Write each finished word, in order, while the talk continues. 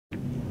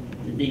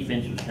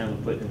defense was kind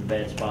of put in a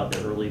bad spot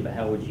there early, but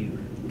how would you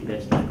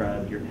best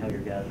describe how your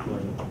guys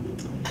played?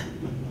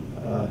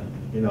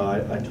 You know,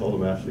 I told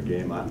them after the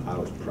game I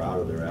was proud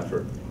of their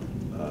effort.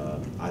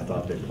 I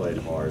thought they played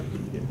hard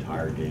the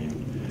entire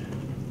game.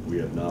 We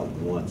have not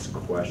once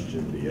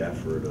questioned the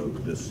effort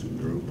of this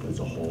group as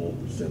a whole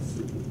since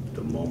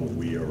the moment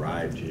we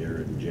arrived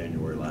here in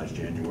January, last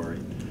January.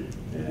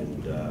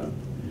 And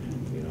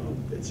you know,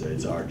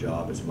 it's our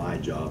job, it's my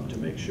job to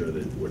make sure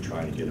that we're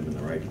trying to get them in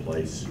the right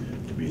place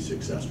to be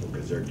successful,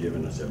 because they're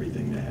giving us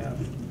everything they have.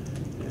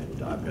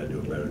 And I've got to do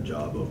a better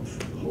job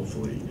of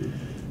hopefully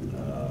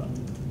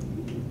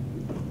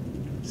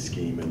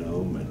scheming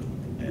them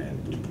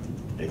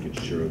and making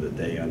sure that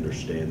they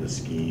understand the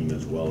scheme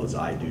as well as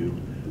I do,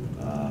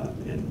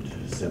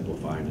 and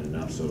simplifying it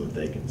enough so that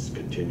they can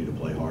continue to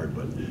play hard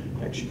but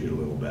execute a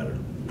little better.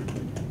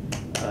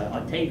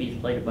 Octavius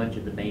played a bunch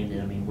of the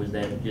bandit. I mean, was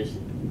that just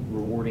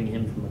rewarding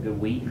him from a good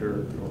week,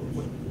 or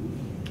what?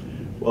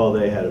 Well,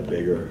 they had a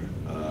bigger,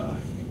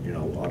 you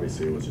know,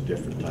 obviously it was a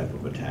different type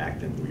of attack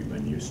than we've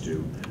been used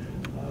to.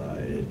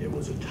 It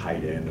was a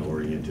tight end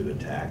oriented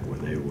attack where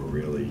they were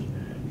really,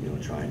 you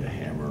know, trying to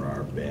hammer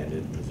our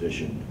bandit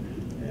position.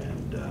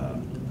 And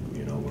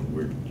you know, when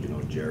we're, you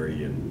know,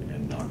 Jerry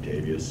and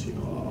Octavius, you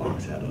know,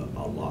 Ox had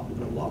a lot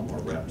more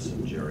reps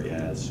than Jerry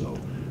has, so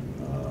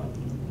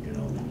you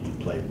know, he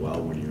played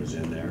well when he was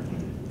in there,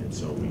 and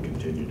so we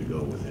continued to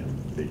go with him,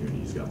 figuring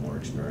he's got more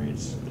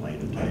experience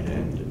playing a tight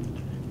end,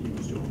 and he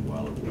was doing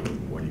well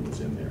when he was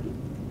in there.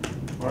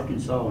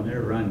 Arkansas in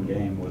their run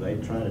game, were they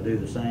trying to do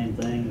the same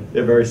thing?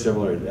 They're very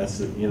similar. That's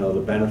the, you know, the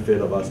benefit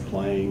of us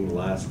playing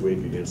last week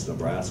against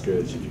Nebraska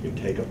is if you can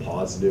take a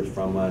positive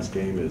from last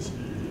game is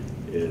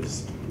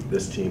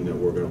this team that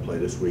we're going to play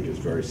this week is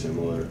very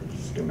similar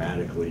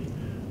schematically.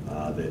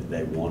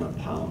 They want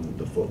to pound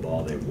the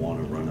football. They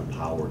want to run a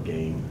power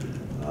game.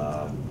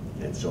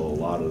 And so a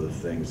lot of the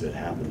things that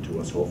happened to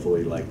us,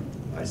 hopefully, like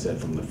I said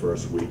from the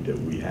first week that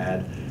we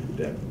had,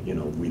 that, you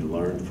know, we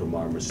learned from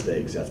our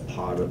mistakes. That's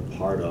part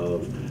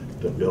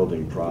of the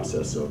building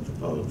process of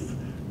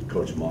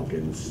Coach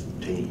Monken's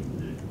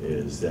team,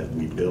 is that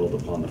we build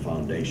upon the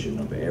foundation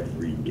of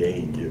every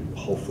game.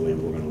 Hopefully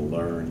we're going to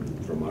learn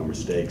from our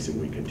mistakes and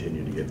we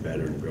continue to get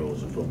better and grow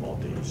as a football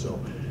team. So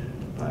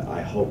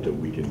I hope that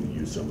we can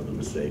use some of the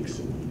mistakes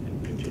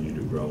and continue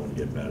to grow and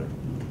get better.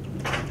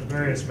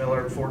 Marius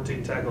Miller,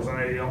 14 tackles.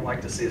 I know you don't like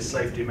to see a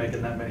safety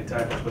making that many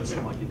tackles, but it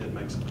seemed like he did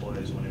make some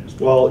plays when he was.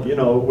 Well, you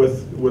know,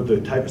 with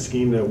the type of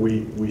scheme that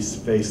we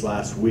faced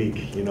last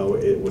week, you know,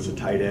 it was a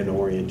tight end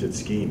oriented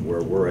scheme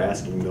where we're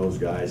asking those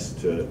guys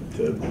to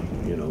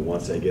you know,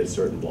 once they get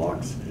certain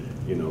blocks,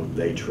 you know,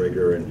 they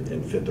trigger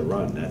and fit the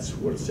run. That's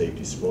what a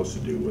safety's supposed to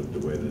do with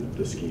the way that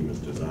the scheme is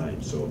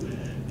designed. So,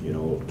 you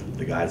know,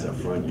 the guys up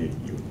front,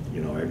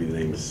 you know,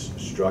 everything's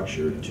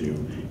structured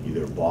to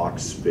either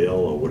box, spill,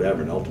 or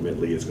whatever, and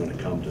ultimately it's going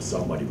to come to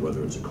somebody,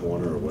 whether it's a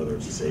corner or whether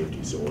it's a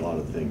safety. So a lot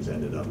of things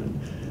ended up in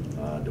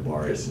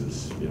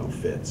DeVaris's, you know,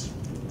 fits.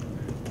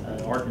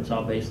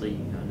 Arkansas basically,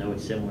 I know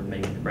it's similar to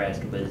maybe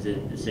Nebraska, but is it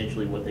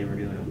essentially what they were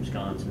doing in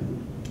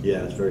Wisconsin?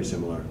 Yeah, it's very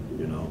similar.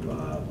 You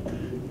know,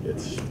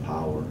 it's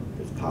power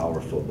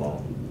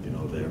football. You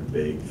know, they're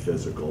big,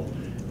 physical.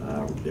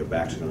 Their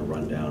backs are going to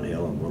run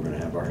downhill, and we're going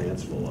to have our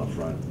hands full up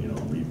front. You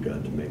know, we've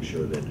got to make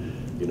sure that,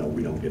 you know,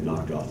 we don't get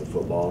knocked off the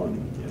football,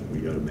 and we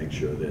got to make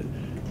sure that,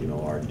 you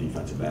know, our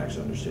defensive backs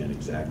understand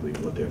exactly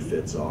what their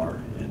fits are.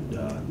 And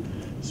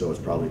so it's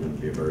probably going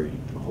to be a very,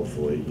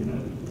 hopefully, you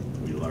know,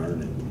 we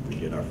learn and we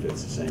get our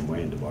fits the same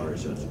way, and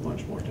DeVaris has a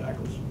bunch more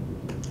tackles.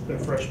 The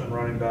freshman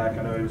running back,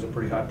 I know he was a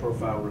pretty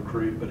high-profile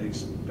recruit, but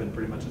he's been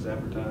pretty much as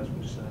advertised,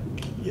 would you say?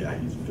 Yeah,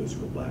 he's a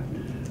physical back.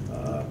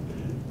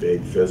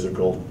 Big,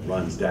 physical,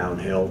 runs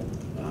downhill.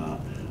 A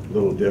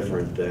little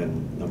different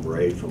than number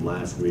 8 from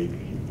last week.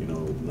 You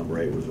know,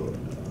 number 8 was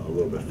a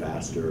little bit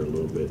faster, a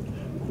little bit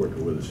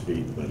quicker with his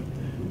feet, but,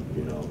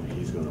 you know,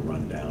 he's going to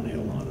run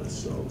downhill on us.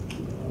 So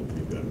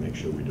we've got to make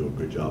sure we do a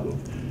good job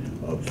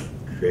of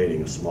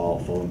creating a small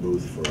phone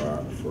booth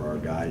for our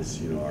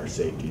guys, you know, our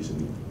safeties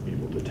and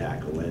people to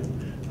tackle in.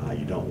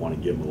 You don't want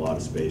to give him a lot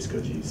of space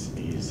because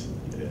he's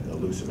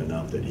elusive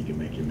enough that he can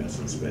make you miss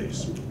in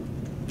space.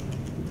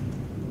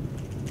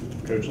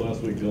 Coach,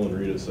 last week Dylan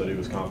Rita said he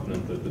was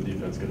confident that the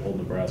defense could hold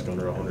Nebraska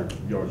under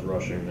 100 yards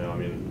rushing. Now, I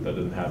mean, that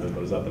didn't happen,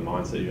 but is that the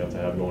mindset you have to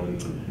have going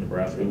into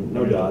Nebraska?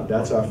 No doubt.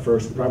 That's our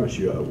first premise.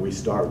 We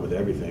start with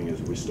everything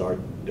is we start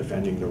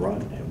defending the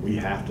run, and we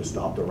have to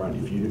stop the run.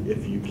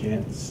 If you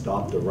can't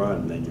stop the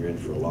run, then you're in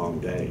for a long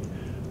day.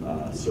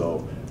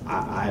 So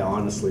I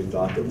honestly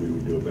thought that we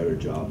would do a better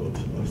job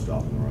of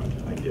stopping the run.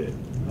 I did.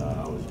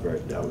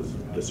 That was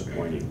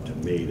disappointing to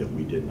me that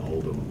we didn't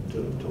hold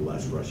them to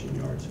less rushing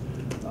yards.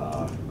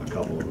 A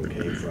couple of them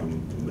came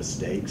from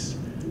mistakes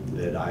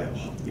that I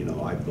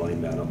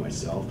blame that on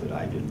myself, that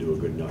I didn't do a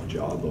good enough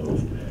job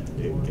of,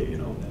 you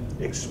know,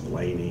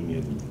 explaining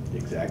and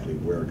exactly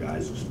where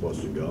guys are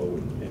supposed to go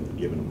and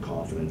giving them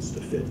confidence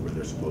to fit where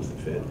they're supposed to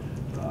fit.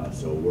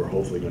 So we're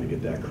hopefully going to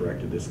get that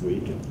corrected this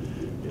week, and,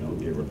 you know,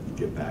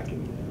 get back.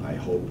 And I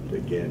hope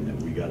again that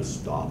we got to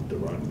stop the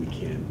run. We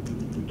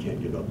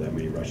can't give up that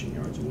many rushing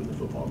yards and win the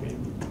football game.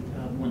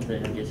 One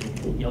thing, I guess,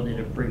 y'all did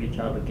a pretty good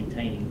job of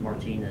containing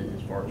Martinez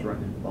as far as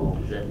running the ball.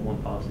 Is that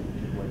one positive?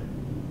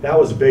 That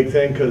was a big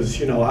thing because,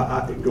 you know,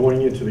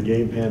 going into the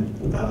game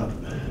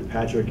plan,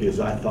 Patrick, is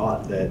I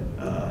thought that,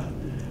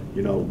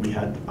 you know,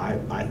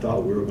 I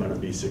thought we were going to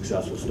be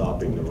successful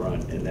stopping the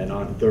run. And then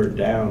on third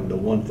down, the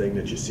one thing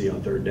that you see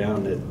on third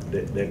down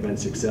that they've been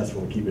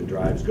successful in keeping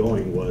drives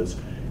going was,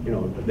 you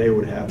know, they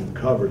would have them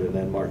covered and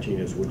then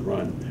Martinez would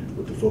run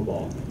with the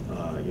football,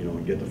 you know,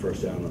 and get the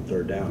first down on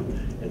third down.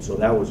 And so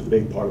that was a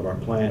big part of our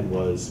plan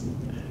was,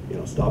 you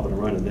know, stopping the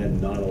run and then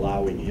not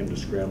allowing him to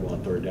scramble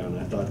on third down. And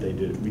I thought we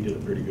did a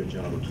pretty good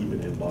job of keeping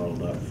him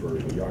bottled up for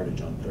yardage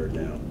on third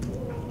down.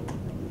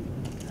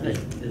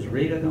 Is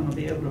Rita going to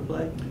be able to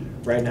play?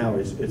 Right now,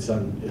 it's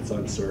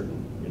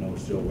uncertain. You know, we're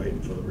still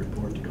waiting for the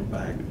report to come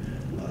back.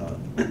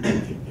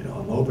 You know,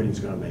 I'm hoping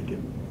he's going to make it.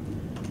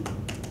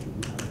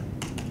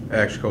 I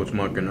asked Coach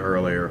Munkin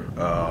earlier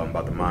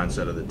about the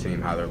mindset of the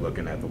team, how they're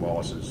looking at the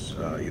losses,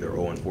 either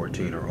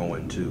 0-14 or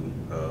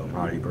 0-2.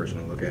 How do you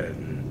personally look at it,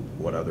 and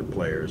what other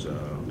players,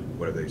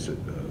 what are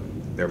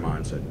their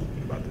mindset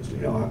about this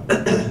team?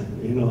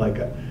 You know, like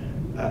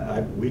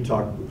we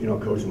talk. You know,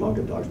 Coach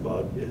Munkin talks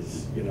about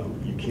is, you know,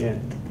 you can't.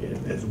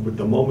 As with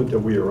the moment that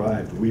we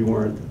arrived, we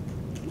weren't.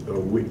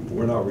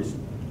 We're not.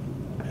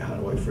 How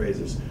do I phrase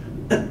this?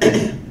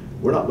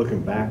 We're not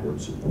looking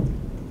backwards.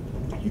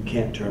 You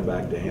can't turn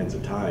back the hands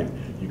of time.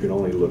 You can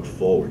only look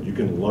forward. You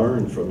can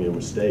learn from your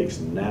mistakes,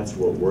 and that's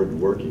what we're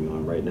working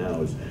on right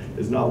now.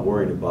 Is not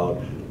worrying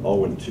about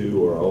 0-2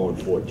 or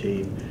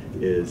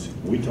 0-14. Is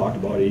we talked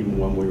about even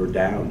when we were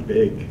down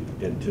big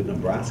into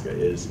Nebraska.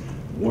 Is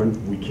when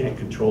we can't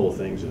control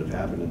things that have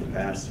happened in the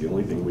past. The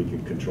only thing we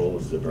can control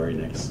is the very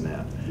next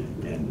snap.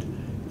 And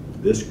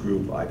this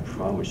group, I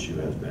promise you,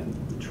 has been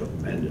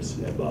tremendous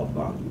about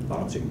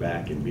bouncing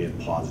back and being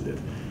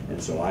positive.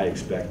 And so I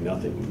expect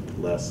nothing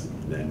less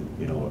than,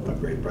 you know, a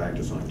great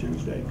practice on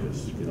Tuesday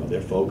because, you know,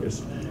 they're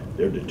focused,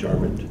 they're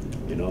determined,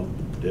 you know,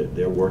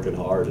 they're working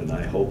hard, and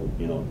I hope,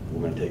 you know,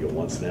 we're going to take it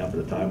one snap at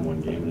a time,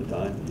 one game at a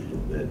time,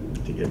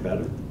 to get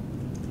better.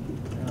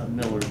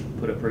 Miller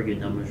put up pretty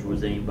good numbers.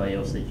 Was there anybody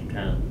else that you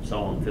kind of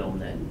saw on film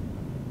that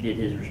did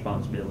his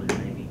responsibility,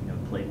 maybe, you know,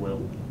 played well?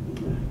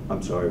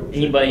 I'm sorry.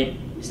 Anybody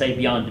say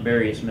beyond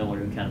Darius Miller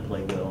who kind of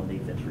played well on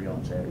defense for you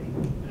on Saturday?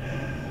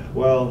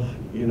 Well,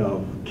 you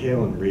know,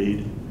 Kalen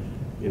Reed,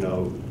 you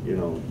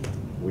know,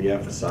 we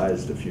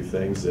emphasized a few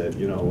things that,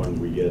 you know, when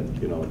we get,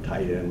 you know, a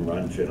tight end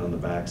run fit on the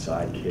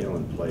backside,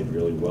 Kalen played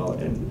really well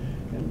and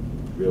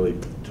really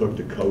took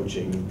the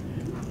coaching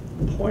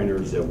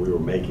pointers that we were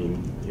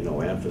making, you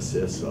know,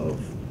 emphasis of,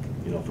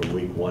 you know, from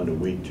week 1 to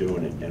week 2,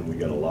 and we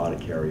got a lot of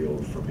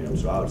carryover from him.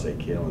 So I would say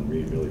Kalen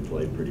Reed really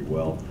played pretty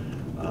well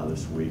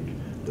this week.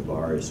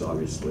 Devarius,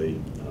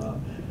 obviously,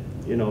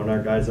 you know, and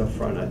our guys up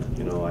front,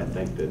 I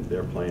think that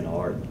they're playing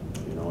hard,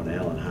 you know, and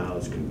Alan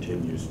Howes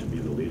continues to be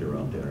the leader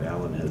out there.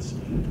 Alan has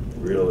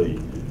really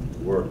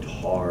worked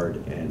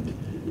hard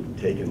and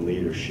taken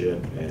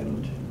leadership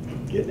and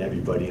getting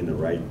everybody in the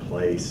right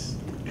place,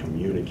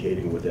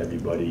 communicating with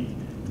everybody,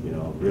 you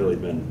know, really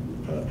been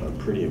a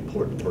pretty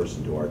important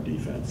person to our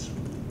defense.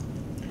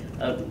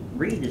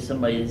 Reed is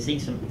somebody that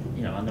sees some,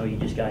 you know, I know you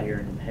just got here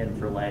and had him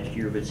for last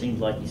year, but it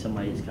seems like he's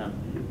somebody that's kind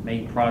of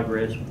made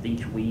progress with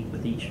each week,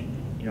 with each,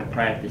 you know,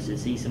 practice.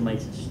 Is he somebody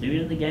that's a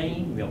student of the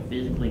game, you know,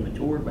 physically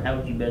matured, but how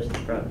would you best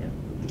describe him?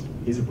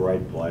 He's a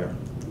bright player.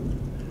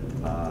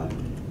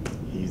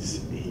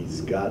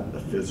 He's got the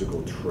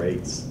physical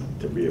traits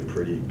to be a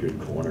pretty good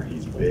corner.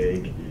 He's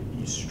big,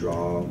 he's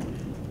strong,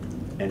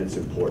 and it's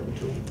important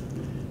to him.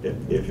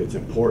 If it's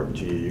important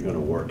to you, you're going to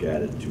work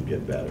at it to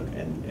get better.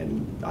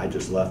 And I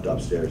just left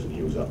upstairs, and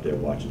he was up there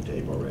watching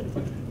tape already.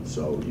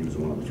 So he was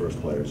one of the first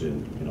players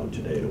in, you know,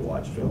 today to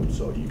watch film.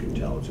 So you can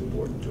tell it's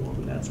important to him,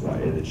 and that's why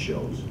it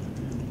shows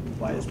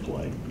by his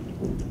play.